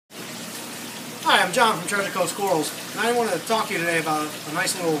Hi, I'm John from Treasure Coast Corals, and I want to talk to you today about a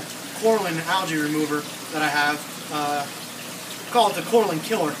nice little Corolline algae remover that I have. Call it the Corolline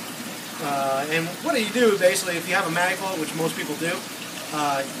Killer. And what do you do, basically, if you have a mag float, which most people do,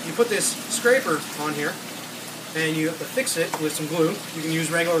 you put this scraper on here, and you affix it with some glue. You can use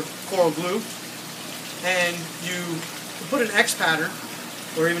regular coral glue, and you put an X pattern,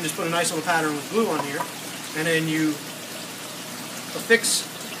 or even just put a nice little pattern with glue on here, and then you affix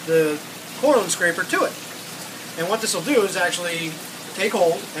the Corolline scraper to it. And what this will do is actually take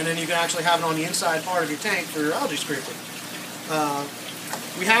hold, and then you can actually have it on the inside part of your tank for your algae scraper.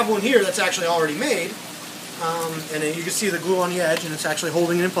 We have one here that's actually already made, and then you can see the glue on the edge, and it's actually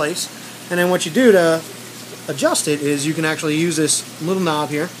holding it in place. And then what you do to adjust it is you can actually use this little knob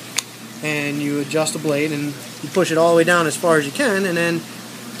here, and you adjust the blade, and you push it all the way down as far as you can, and then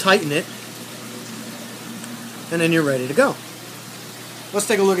tighten it, and then you're ready to go. Let's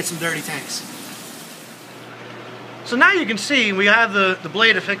take a look at some dirty tanks. So now you can see we have the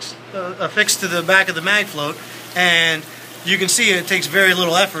blade affixed to the back of the mag float, and you can see it takes very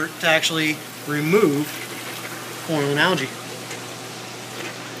little effort to actually remove Corolline algae.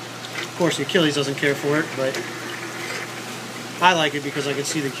 Of course the Achilles doesn't care for it, but I like it because I can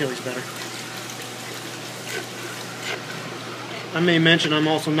see the Achilles better. I may mention I'm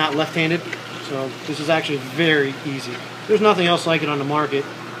also not left-handed, so this is actually very easy. There's nothing else like it on the market,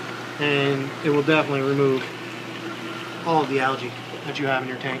 and it will definitely remove all of the algae that you have in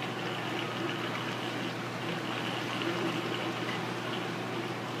your tank.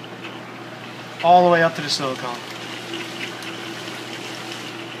 All the way up to the silicone.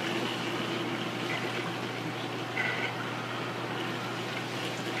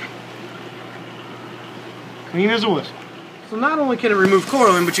 Clean as a whistle. So not only can it remove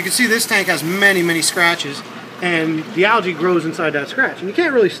Corolline, but you can see this tank has many scratches, and the algae grows inside that scratch. And you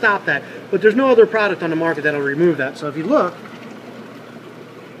can't really stop that, but there's no other product on the market that'll remove that. So if you look,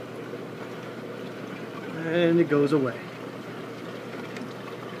 and it goes away.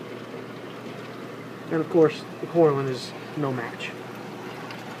 And of course, the Corolline is no match.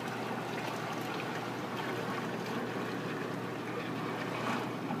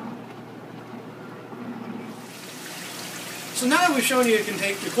 So now that we've shown you can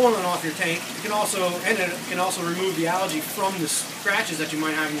take the Corolline off your tank, you can also, and it can also remove the algae from the scratches that you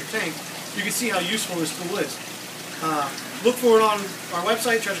might have in your tank, you can see how useful this tool is. Look for it on our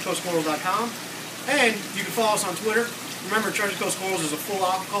website, treasurecoastcorals.com, and you can follow us on Twitter. Remember, Treasure Coast Corals is a full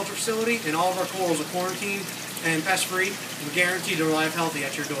aquaculture facility, and all of our corals are quarantined and pest-free and guaranteed to arrive healthy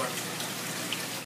at your door.